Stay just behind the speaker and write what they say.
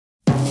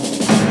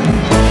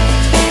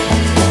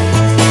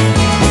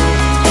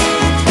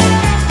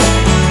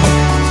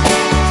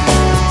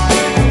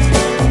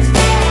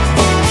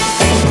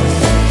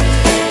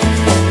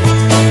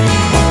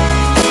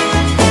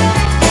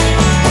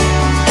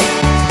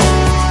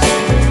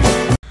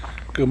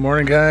Good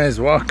morning,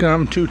 guys.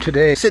 Welcome to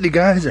today. City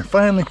guys are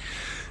finally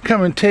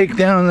come and take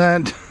down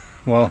that,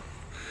 well,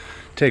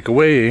 take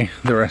away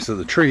the rest of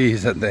the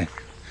trees that the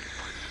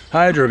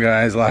hydro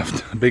guys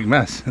left a big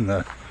mess in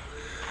the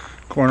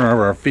corner of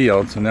our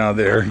field. So now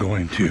they're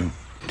going to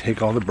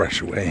take all the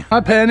brush away. Hi,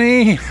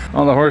 Penny.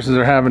 All the horses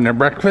are having their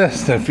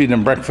breakfast. I feed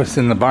them breakfast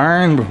in the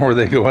barn before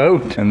they go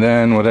out, and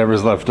then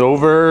whatever's left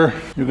over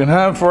you can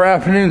have for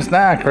afternoon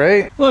snack,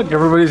 right? Look,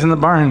 everybody's in the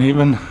barn,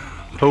 even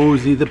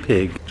Posey the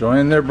pig,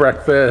 enjoying their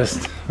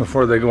breakfast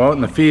before they go out in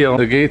the field.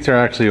 The gates are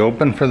actually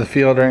open for the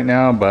field right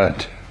now,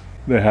 but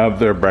they have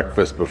their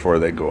breakfast before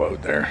they go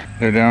out there.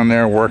 They're down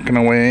there working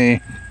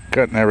away,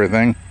 cutting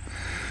everything.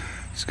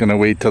 Just gonna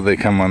wait till they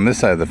come on this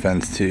side of the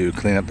fence to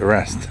clean up the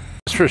rest.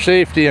 Just for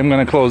safety, I'm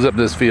gonna close up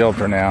this field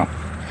for now,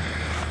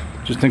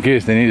 just in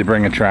case they need to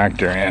bring a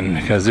tractor in,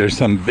 because there's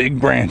some big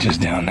branches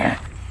down there.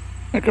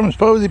 Here comes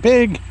Posey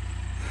Pig.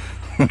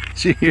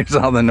 She hears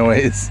all the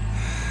noise.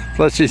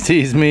 Plus she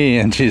sees me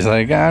and she's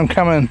like, I'm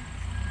coming.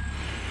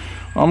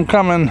 I'm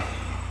coming.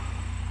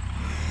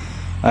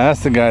 I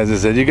asked the guys, I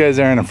said, you guys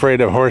aren't afraid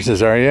of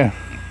horses, are you?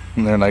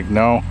 And they're like,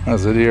 no. I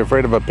said, are you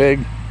afraid of a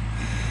pig?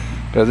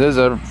 Because there's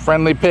a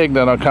friendly pig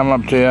that'll come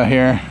up to you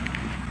here.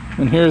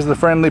 And here's the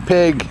friendly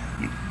pig.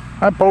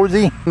 Hi,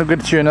 Posey. I'm gonna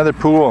get you another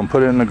pool and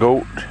put it in the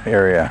goat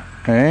area.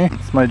 Okay?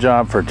 It's my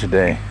job for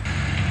today.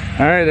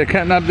 Alright, they're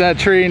cutting up that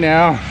tree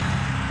now.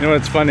 You know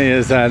what's funny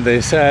is that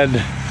they said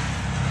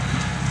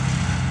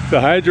the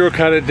hydro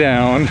cut it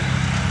down,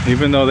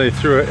 even though they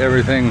threw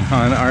everything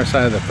on our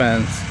side of the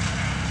fence.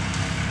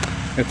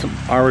 It's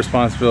our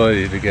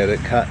responsibility to get it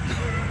cut.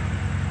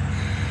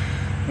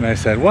 And I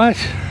said, what?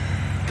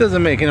 It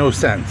doesn't make no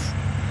sense.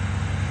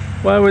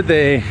 Why would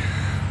they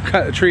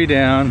cut a tree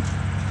down,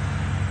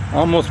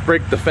 almost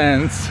break the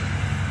fence,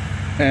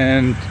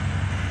 and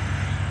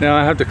now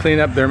I have to clean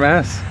up their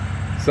mess?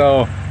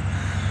 So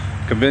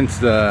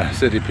convinced the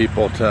city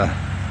people to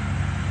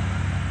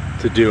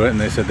do it, and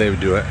they said they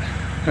would do it.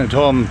 I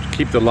told them to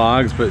keep the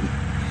logs, but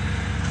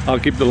I'll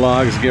keep the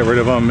logs, get rid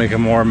of them, make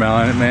them more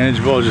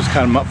manageable, just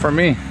cut them up for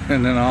me,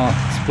 and then I'll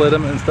split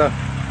them and stuff.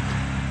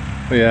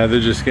 But yeah, they're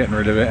just getting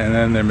rid of it, and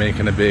then they're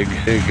making a big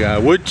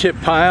wood chip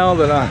pile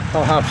that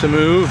I'll have to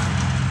move.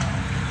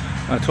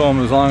 I told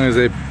them as long as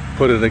they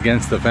put it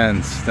against the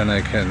fence, then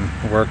I can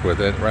work with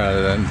it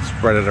rather than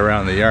spread it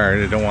around the yard.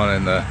 I don't want it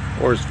in the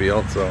horse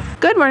field. So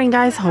good morning,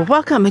 guys.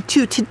 Welcome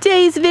to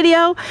today's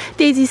video.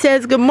 Daisy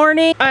says good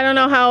morning. I don't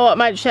know how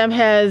much Shem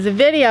has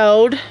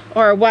videoed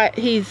or what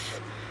he's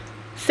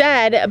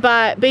said,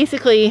 but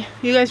basically,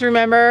 you guys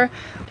remember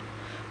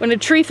when a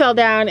tree fell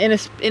down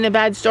in a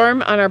bad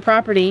storm on our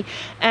property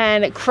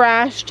and it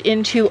crashed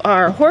into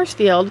our horse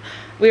field.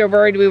 We were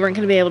worried we weren't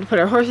going to be able to put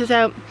our horses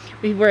out.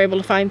 We were able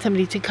to find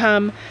somebody to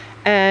come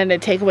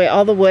and take away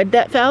all the wood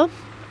that fell,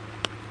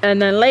 and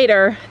then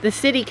later the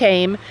city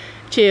came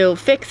to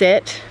fix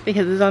it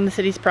because it was on the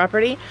city's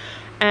property.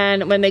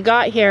 And when they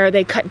got here,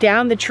 they cut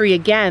down the tree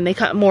again. They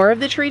cut more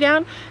of the tree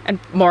down and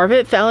more of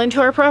it fell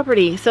into our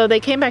property. So they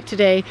came back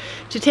today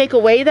to take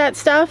away that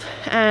stuff,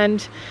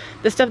 and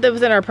the stuff that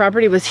was in our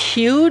property was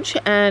huge,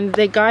 and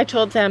the guy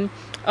told them,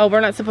 oh, we're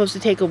not supposed to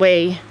take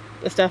away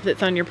the stuff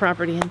that's on your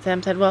property. And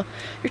Sam said, well,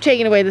 you're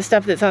taking away the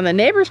stuff that's on the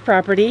neighbor's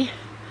property.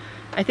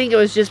 I think it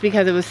was just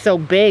because it was so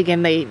big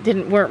and they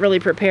weren't really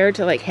prepared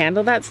to like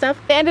handle that stuff.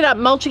 They ended up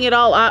mulching it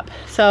all up.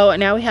 So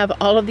now we have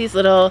all of these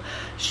little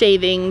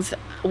shavings,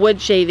 wood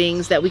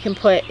shavings that we can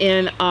put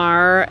in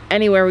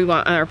anywhere we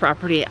want on our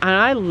property. And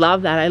I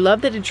love that. I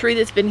love that a tree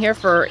that's been here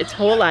for its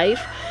whole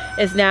life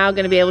is now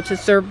going to be able to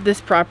serve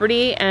this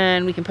property,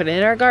 and we can put it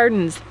in our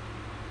gardens.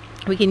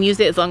 We can use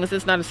it as long as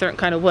it's not a certain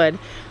kind of wood.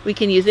 We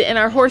can use it in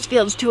our horse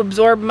fields to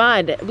absorb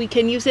mud. We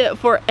can use it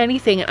for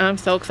anything, and I'm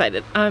so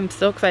excited. I'm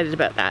so excited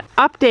about that.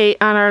 Update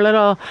on our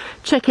little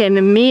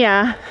chicken,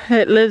 Mia,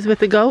 that lives with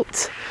the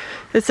goats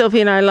that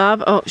Sophie and I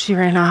love. Oh, she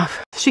ran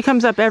off. She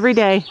comes up every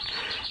day.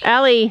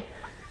 Ellie.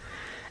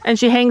 And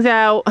she hangs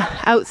out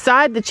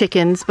outside the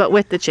chickens, but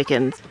with the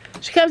chickens.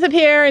 She comes up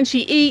here and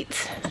she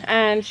eats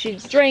and she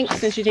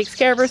drinks and she takes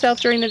care of herself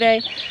during the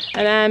day,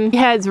 and then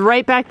heads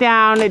right back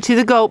down to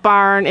the goat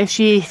barn if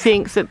she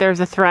thinks that there's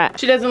a threat.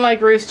 She doesn't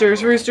like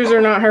roosters. Roosters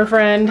are not her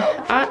friend.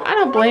 I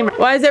don't blame her.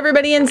 Why is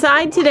everybody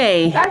inside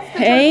today? That's the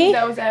turkey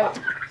that was out.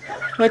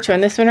 Which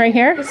one? This one right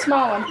here? The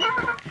small one.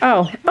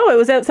 Oh, it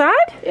was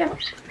outside? Yeah.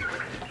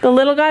 The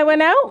little guy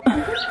went out?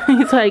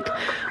 He's like,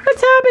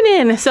 what's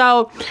happening?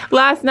 So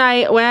last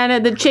night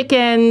when the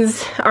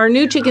chickens, our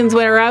new chickens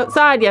were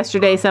outside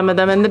yesterday, some of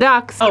them, and the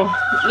ducks. Oh,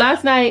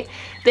 last night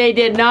they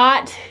did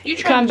not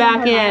come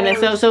back in. And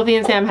so Sophie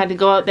and Sam had to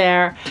go out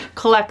there,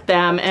 collect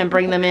them, and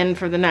bring them in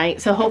for the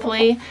night. So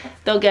hopefully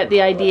they'll get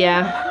the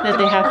idea that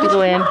they have to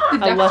go in. The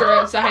ducks are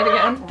outside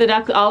again. The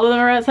ducks, all of them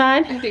are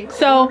outside? I think so.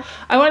 So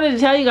I wanted to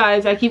tell you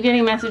guys, I keep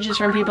getting messages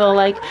from people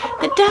like,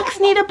 the ducks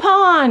need a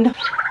pond.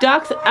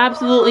 Ducks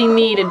absolutely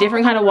need a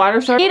different kind of water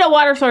source. They need a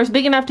water source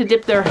big enough to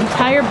dip their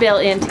entire bill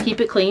in to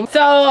keep it clean.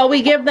 So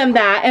we give them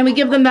that, and we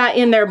give them that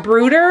in their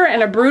brooder,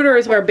 and a brooder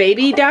is where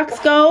baby ducks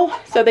go.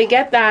 So they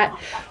get that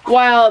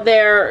while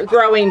they're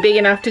growing big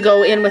enough to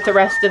go in with the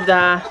rest of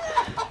the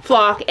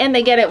flock, and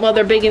they get it while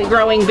they're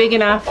growing big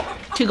enough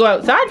to go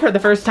outside for the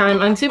first time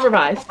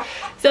unsupervised.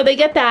 So they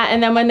get that,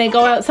 and then when they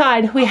go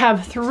outside, we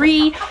have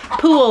 3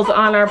 pools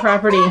on our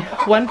property.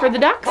 One for the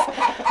ducks,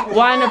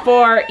 one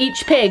for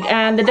each pig,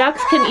 and the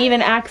ducks can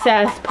even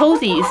access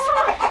Posey's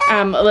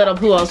little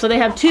pool. So they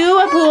have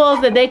 2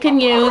 pools that they can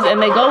use,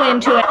 and they go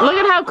into it. Look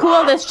at how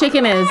cool this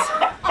chicken is.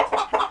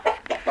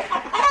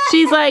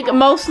 She's like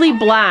mostly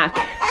black.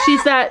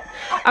 She's a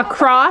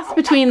cross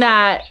between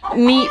that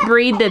neat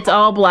breed that's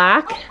all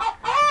black.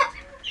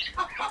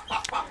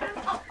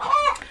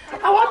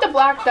 I want the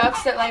black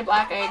ducks that lay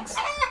black eggs.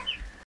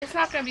 It's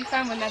not gonna be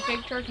fun when that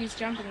big turkey's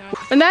jumping on.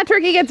 When that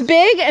turkey gets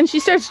big and she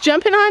starts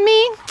jumping on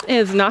me, it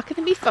is not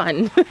gonna be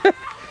fun.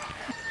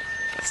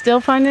 Still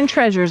finding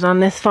treasures on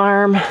this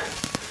farm.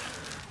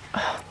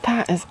 Oh,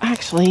 that is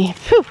actually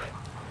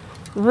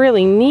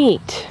really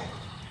neat.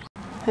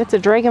 It's a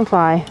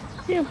dragonfly.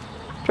 Yeah.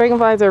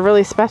 Dragonflies are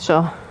really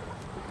special.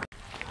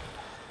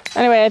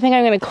 Anyway, I think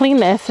I'm gonna clean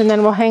this and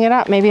then we'll hang it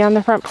up maybe on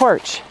the front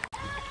porch.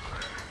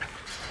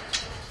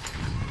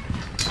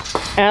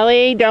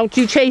 Ellie, don't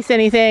you chase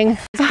anything.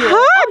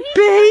 Hi,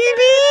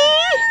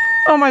 baby!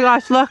 Oh my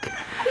gosh, look.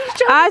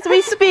 As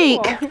we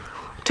speak,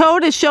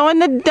 Toad is showing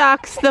the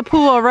ducks the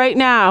pool right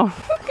now.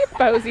 Look at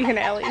Posey and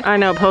Ellie. I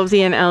know,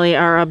 Posey and Ellie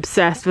are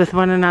obsessed with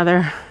one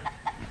another.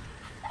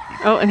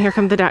 Oh, and here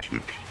come the duck.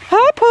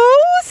 Hi,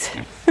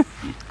 Pose!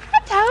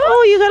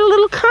 Oh, you got a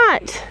little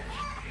cut.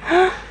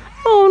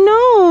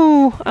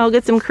 Oh no! I'll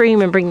get some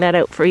cream and bring that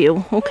out for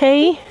you,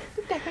 okay?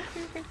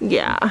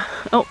 Yeah.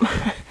 Oh,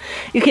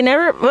 you can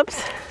never,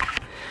 whoops.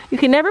 You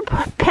can never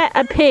pet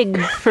a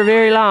pig for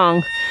very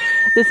long.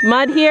 This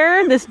mud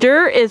here, this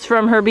dirt is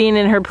from her being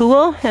in her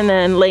pool and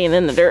then laying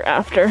in the dirt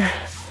after.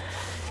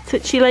 That's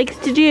what she likes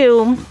to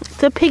do.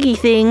 It's a piggy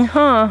thing,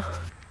 huh?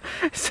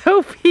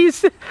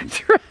 Sophie's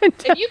trying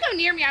to... If you go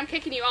near me, I'm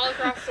kicking you all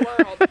across the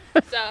world,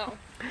 so...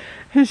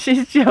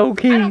 She's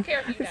joking. I don't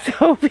care if you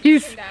die. You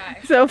can die.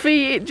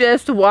 Sophie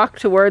just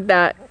walked toward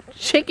that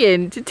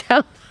chicken to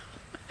tell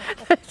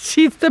that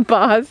she's the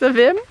boss of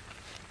him.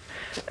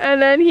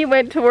 And then he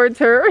went towards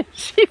her and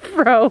she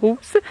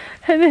froze.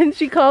 And then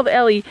she called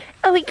Ellie.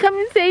 Ellie, come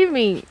and save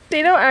me.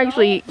 They don't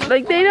actually,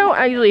 like, they don't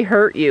actually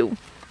hurt you.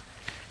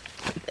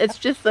 It's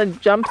just a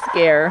jump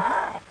scare.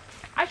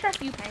 I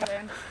trust you,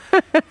 Penguin.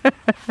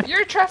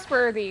 You're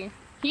trustworthy.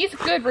 He's a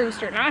good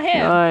rooster, not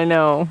him. I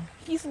know.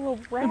 He's a little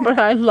rat. But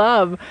I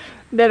love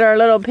that our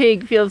little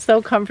pig feels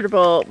so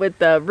comfortable with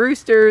the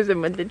roosters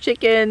and with the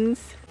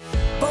chickens.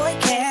 Boy,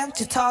 can't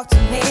you talk to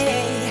me?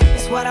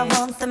 It's what I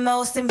want the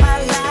most in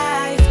my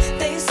life.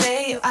 They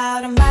say you're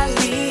out of my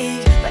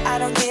league, but I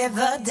don't give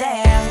a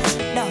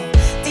damn. No,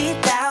 deep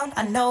down,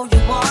 I know you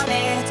want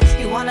it.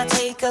 You wanna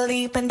take a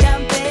leap and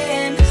jump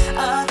in.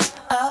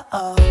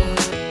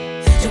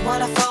 You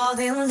wanna fall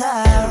in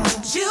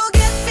love. You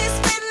get me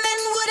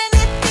spinning, wouldn't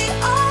it be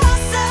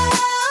awesome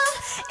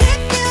if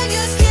you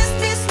just kissed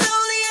me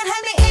slowly and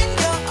had me in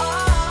your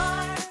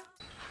arms?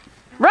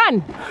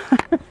 Run!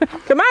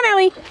 Come on,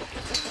 Ellie.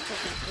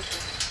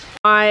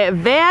 My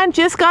van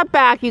just got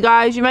back, you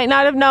guys. You might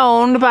not have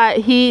known,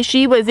 but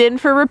she was in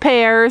for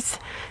repairs.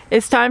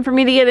 It's time for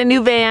me to get a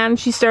new van.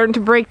 She's starting to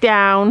break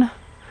down.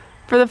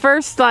 For the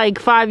first like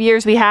 5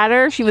 years we had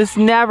her, she was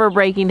never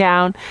breaking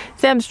down.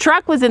 Sam's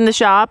truck was in the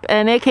shop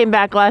and it came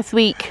back last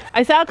week.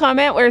 I saw a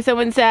comment where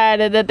someone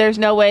said that there's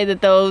no way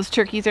that those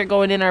turkeys are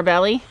going in our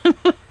belly.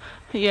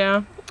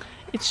 Yeah,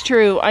 it's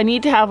true. I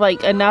need to have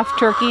like enough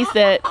turkeys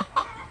that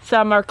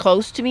some are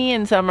close to me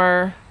and some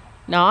are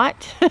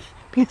not.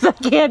 Because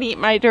I can't eat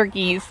my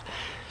turkeys.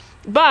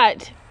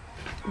 But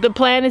the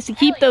plan is to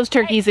keep those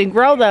turkeys and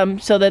grow them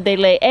so that they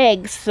lay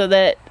eggs so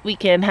that we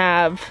can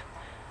have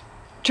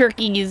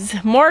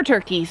turkeys, more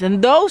turkeys,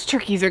 and those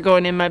turkeys are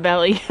going in my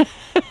belly.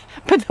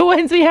 But the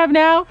ones we have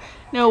now,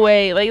 no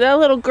way. Like that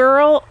little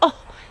girl, oh,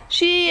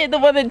 the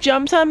one that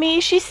jumps on me,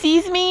 she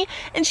sees me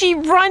and she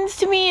runs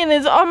to me and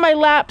is on my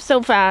lap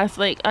so fast.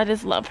 Like, I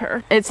just love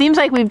her. It seems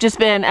like we've just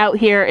been out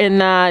here in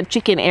the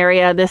chicken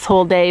area this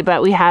whole day,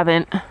 but we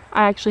haven't.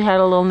 I actually had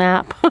a little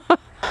nap.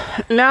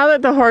 Now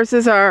that the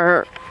horses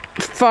are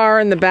far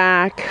in the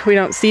back, we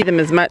don't see them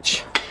as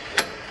much.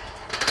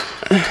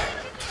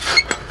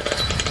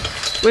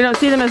 We don't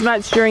see them as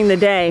much during the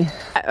day.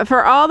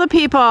 For all the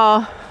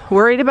people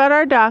worried about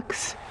our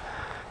ducks,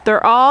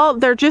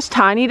 they're just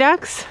tiny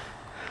ducks.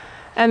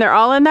 And they're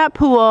all in that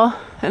pool,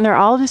 and they're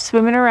all just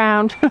swimming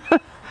around.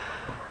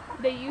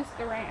 They use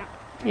the ramp.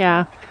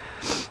 Yeah.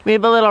 We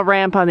have a little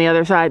ramp on the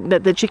other side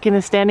that the chicken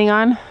is standing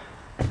on.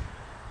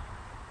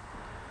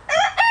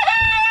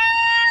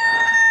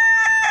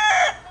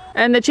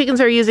 And the chickens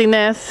are using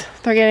this.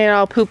 They're getting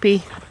all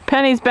poopy.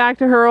 Penny's back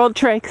to her old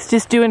tricks,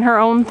 just doing her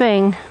own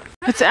thing.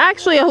 It's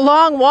actually a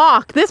long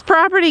walk. This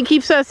property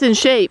keeps us in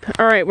shape.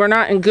 All right, we're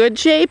not in good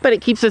shape, but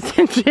it keeps us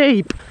in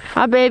shape.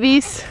 Hi,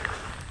 babies.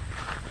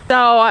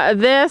 So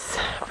this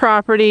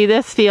property,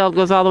 this field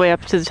goes all the way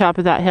up to the top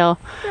of that hill.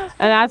 And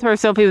that's where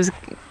Sophie was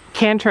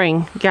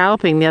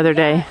galloping the other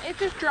day. It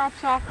just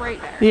drops off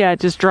right there. Yeah, it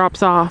just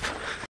drops off.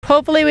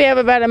 Hopefully we have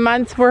about a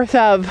month's worth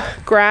of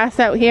grass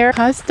out here.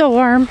 Hi,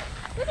 Storm.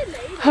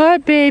 Hi,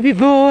 baby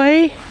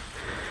boy.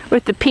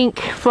 With the pink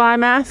fly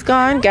mask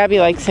on. Gabby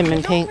likes him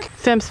in pink.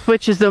 Sam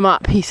switches them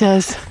up, he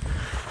says.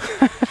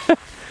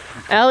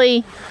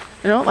 Ellie.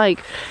 I don't like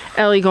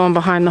Ellie going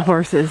behind the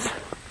horses.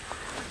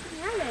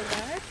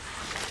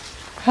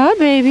 Hi,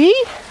 baby.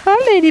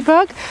 Hi,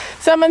 ladybug.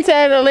 Someone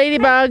said a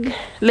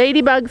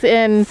ladybugs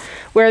in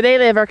where they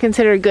live are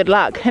considered good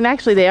luck. And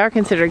actually they are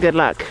considered good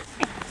luck.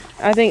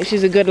 I think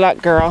she's a good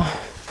luck girl.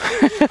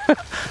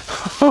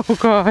 Oh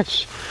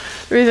gosh.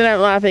 The reason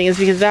I'm laughing is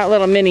because that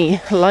little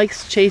Minnie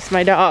likes to chase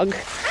my dog.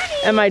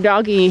 And my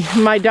dog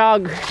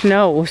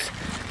knows.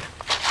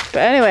 But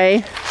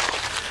anyway,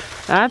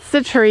 that's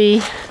the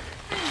tree.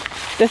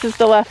 This is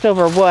the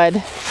leftover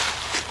wood.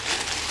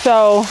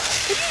 So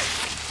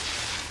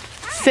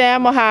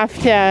Sam will have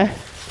to,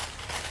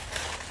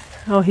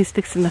 oh, he's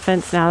fixing the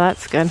fence now,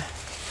 that's good.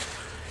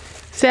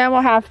 Sam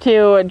will have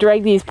to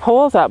drag these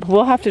poles up.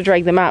 We'll have to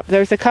drag them up.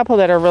 There's a couple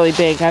that are really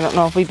big. I don't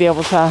know if we'd be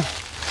able to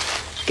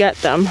get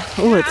them.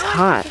 Oh, it's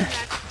hot.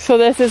 So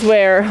this is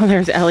where, oh,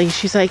 there's Ellie.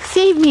 She's like,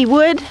 save me,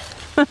 wood.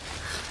 Okay,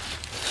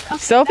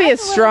 Sophie is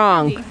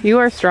strong. Heavy. You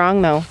are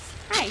strong though.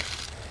 Hi.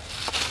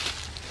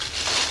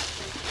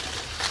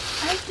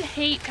 I used to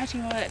hate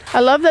cutting wood. I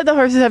love that the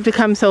horses have to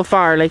come so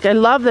far. Like, I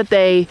love that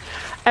they,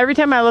 every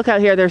time I look out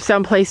here, they're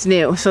someplace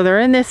new. So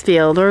they're in this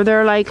field or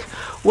they're like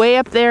way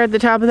up there at the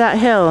top of that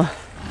hill.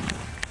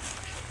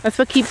 That's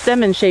what keeps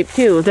them in shape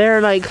too. They're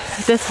like,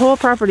 this whole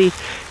property,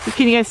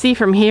 can you guys see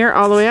from here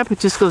all the way up? It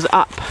just goes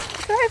up.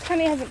 I'm sure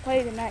Penny hasn't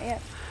played in that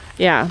yet.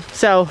 Yeah,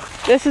 so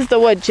this is the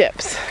wood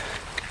chips.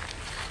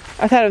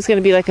 I thought it was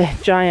gonna be like a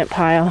giant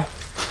pile,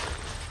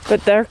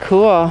 but they're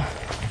cool.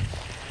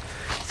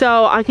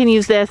 So I can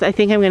use this. I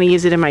think I'm gonna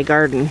use it in my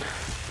garden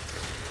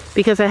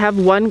because I have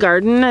one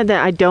garden that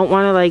I don't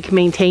wanna like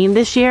maintain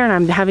this year and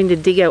I'm having to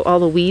dig out all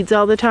the weeds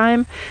all the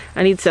time.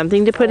 I need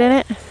something to put in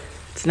it.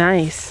 It's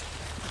nice.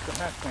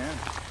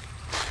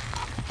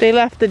 They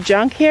left the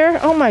junk here?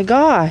 Oh my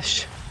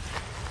gosh.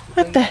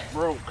 What the?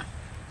 Broke.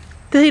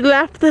 They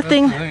left the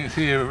thing.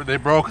 See, they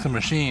broke the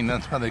machine.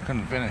 That's why they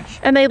couldn't finish.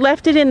 And they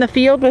left it in the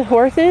field with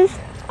horses?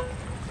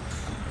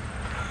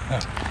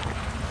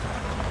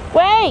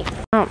 Wait!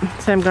 Oh,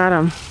 Sam got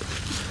him.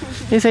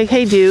 He's like,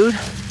 hey dude.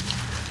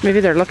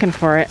 Maybe they're looking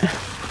for it.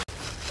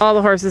 All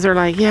the horses are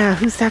like, yeah,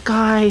 who's that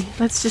guy?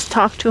 Let's just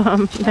talk to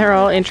him. They're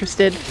all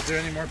interested. Is there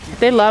any more people?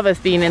 They love us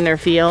being in their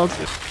field.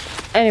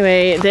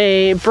 Anyway,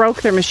 they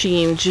broke their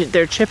machine,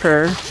 their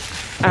chipper,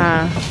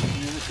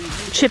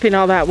 chipping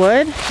all that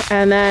wood.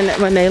 And then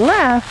when they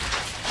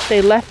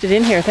left it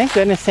in here. Thank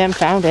goodness Sam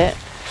found it.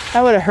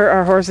 That would have hurt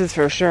our horses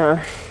for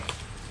sure.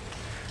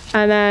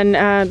 And then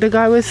another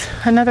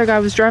guy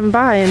was driving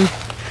by and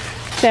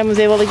Sam was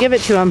able to give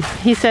it to him.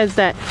 He said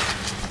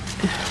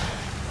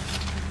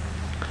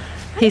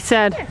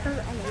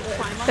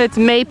it's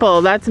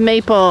maple. That's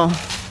maple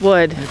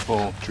wood.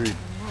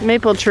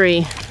 Maple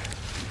tree.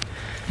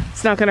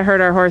 It's not gonna hurt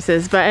our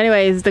horses. But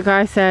anyways, the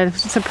guy said,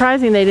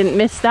 surprising they didn't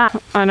miss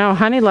that. I know,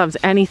 Honey loves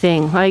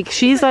anything. Like,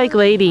 she's like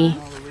Lady.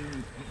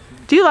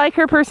 Do you like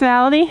her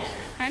personality?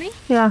 Honey?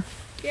 Yeah.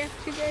 Yeah,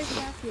 she's very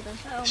sassy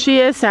though. She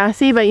is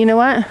sassy, but you know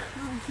what?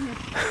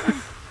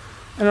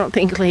 I don't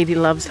think Lady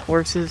loves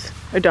horses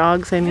or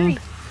dogs, I mean.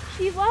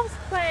 She loves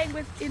playing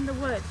in the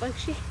woods. Like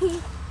she...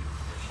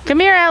 Come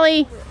here,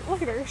 Ellie.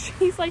 Look at her.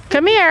 She's like...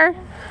 Come here.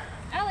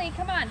 Ellie,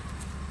 come on.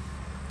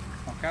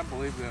 I can't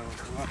believe they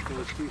left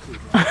those pieces.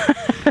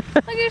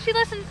 Look at who she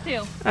listens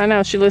to. I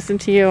know, she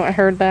listened to you. I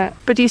heard that.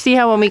 But do you see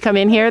how when we come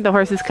in here, the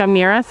horses come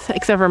near us?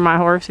 Except for my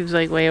horse, who's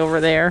like way over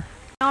there.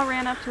 They all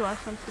ran up to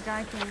us once the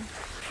guy came.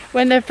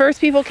 When the first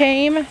people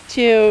came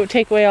to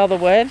take away all the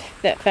wood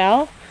that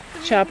fell,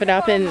 chop it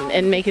up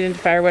and make it into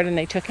firewood, and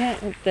they took it,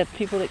 the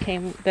people that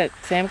came, that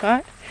Sam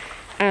got,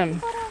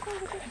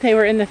 they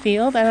were in the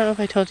field. I don't know if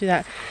I told you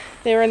that.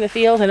 They were in the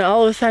field and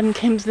all of a sudden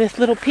comes this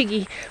little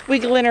piggy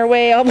wiggling her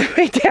way all the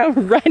way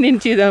down, run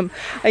into them.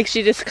 Like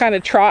she just kind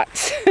of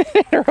trots,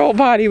 her whole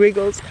body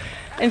wiggles.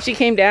 And she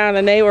came down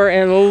and they were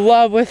in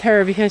love with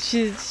her because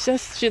she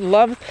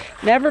loves,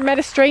 never met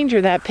a stranger,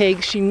 that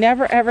pig. She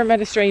never ever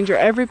met a stranger.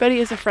 Everybody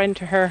is a friend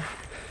to her.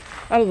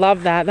 I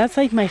love that. That's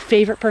like my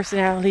favorite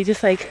personality.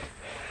 Just like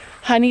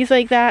Honey's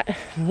like that,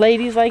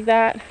 Lady's like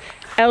that,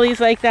 Ellie's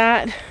like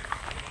that.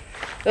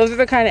 Those are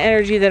the kind of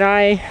energy that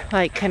I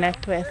like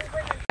connect with.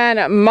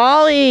 And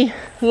Molly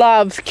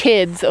loves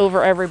kids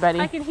over everybody.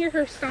 I can hear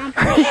her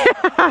stomping.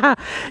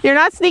 You're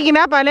not sneaking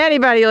up on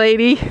anybody,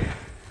 Lady.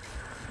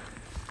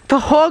 The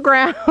whole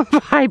ground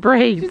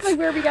vibrates. She's like,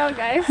 where are we going,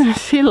 guys?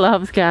 She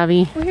loves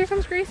Gabby. Well, here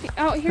comes Gracie.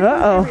 Oh, here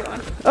comes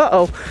everyone.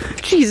 Uh-oh.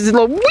 Jeez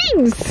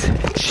Louise.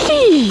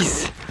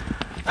 Jeez.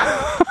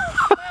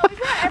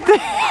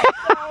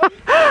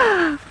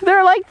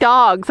 They're like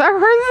dogs. Our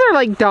horses are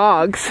like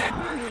dogs.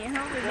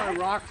 Why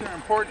rocks are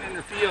important in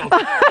the field.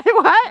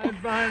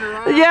 What? Behind a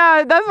rock.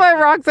 Yeah, that's why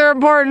rocks are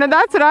important, and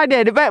that's what I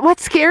did. But what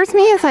scares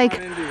me is like,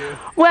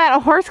 when a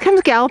horse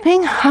comes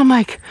galloping, I'm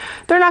like,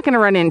 they're not going to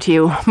run into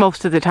you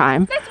most of the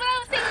time. That's what I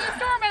was thinking in the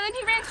storm, and then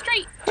he ran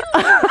straight.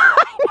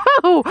 I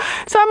know.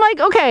 So I'm like,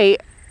 okay,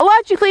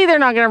 logically they're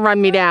not going to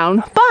run me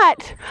down,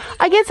 but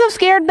I get so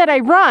scared that I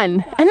run,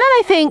 and then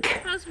I think,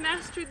 Has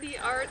mastered the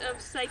art of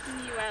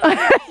psyching you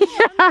out. He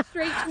runs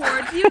straight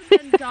towards you,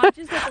 and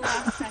dodges at the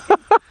last second.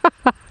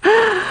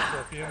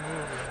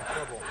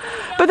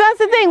 but that's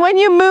the thing, when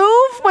you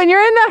move, when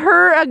you're in a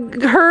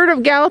herd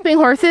of galloping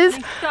horses,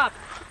 Stop.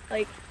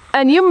 Like,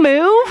 and you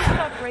move,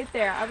 stop right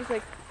there. I was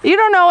like, you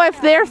don't know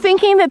if they're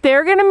thinking that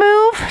they're going to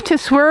move to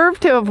swerve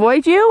to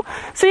avoid you,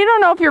 so you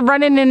don't know if you're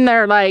running in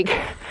their like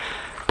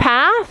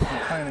path.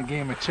 Playing a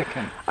game of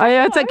chicken. Oh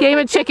yeah, it's a game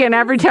of chicken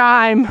every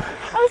time.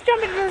 I was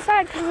jumping to the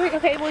side because I was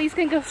like, okay, well, he's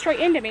going to go straight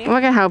into me.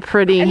 Look at how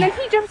pretty. And then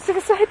he jumps to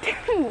the side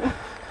too.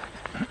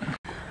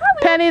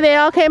 Penny, they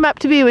all came up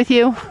to be with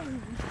you.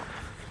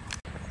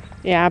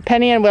 Yeah,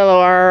 Penny and Willow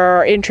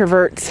are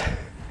introverts.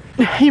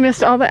 You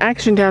missed all the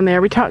action down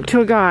there. We talked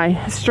to a guy,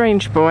 a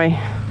strange boy.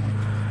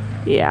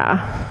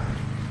 Yeah.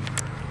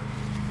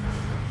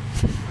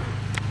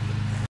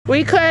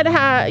 We could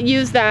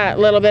use that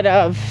little bit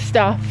of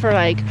stuff for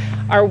like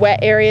our wet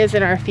areas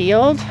in our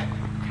field,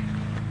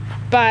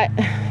 but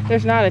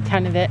there's not a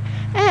ton of it.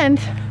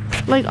 And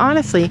like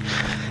honestly,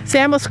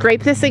 Sam will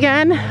scrape this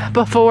again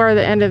before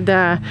the end of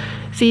the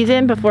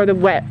season, before the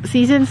wet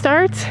season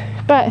starts,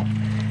 but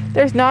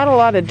there's not a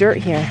lot of dirt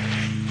here.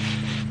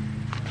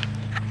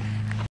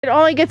 It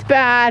only gets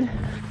bad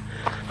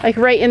like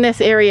right in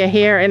this area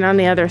here and on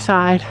the other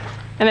side,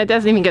 and it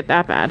doesn't even get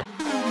that bad.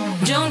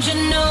 Don't you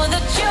know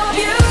that